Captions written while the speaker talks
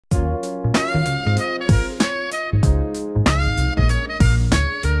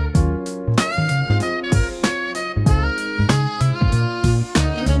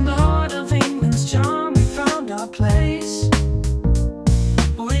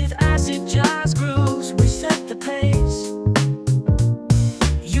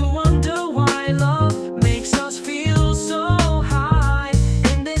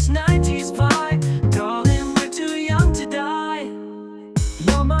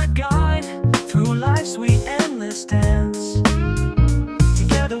our guide through life's sweet endless dance.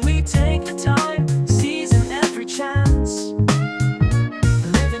 Together we take the time, seizing every chance,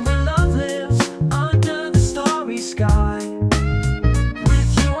 living where love lives under the starry sky.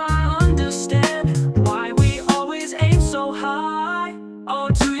 With you I understand why we always aim so high. Oh,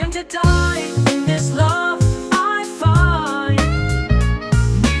 too young to die in this love I find.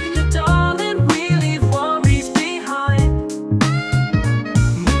 Meeting you, darling, we leave worries behind.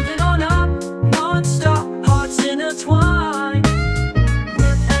 Moving on up, non-stop, hearts intertwined.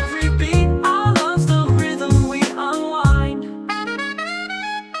 With every beat, I love the rhythm we unwind.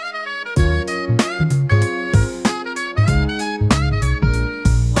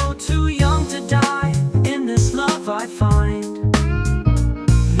 Oh, too young to die in this love I find.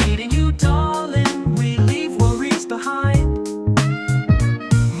 Meeting you, darling, we leave worries behind.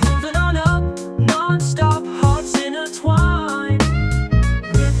 Moving on up, non-stop, hearts intertwined.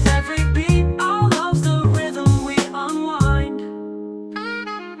 With every beat, our love's the rhythm we unwind.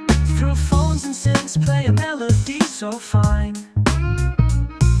 Through phones and synths play a melody so fine.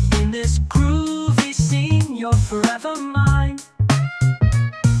 In this groovy scene, you're forever mine.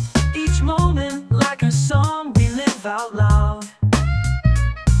 Each moment like a song we live out loud.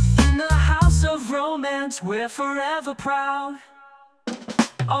 In the house of romance, we're forever proud.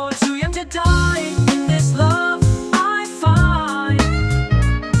 Oh, too young to die in this love I find.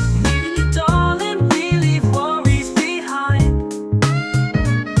 Meeting you, darling, we leave worries behind.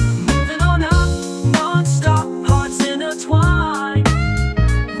 Moving on up, non-stop, hearts intertwined.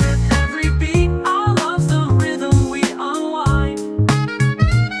 With every beat, our love's the rhythm we unwind.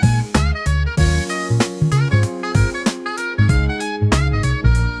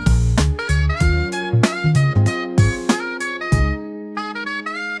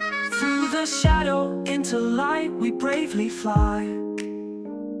 Through the shadow into light we bravely fly.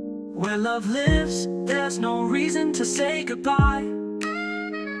 Where love lives, there's no reason to say goodbye.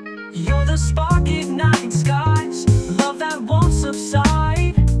 You're the spark igniting skies, love that won't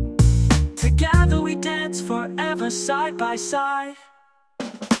subside. Together we dance forever side by side.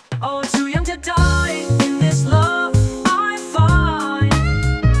 Oh, too young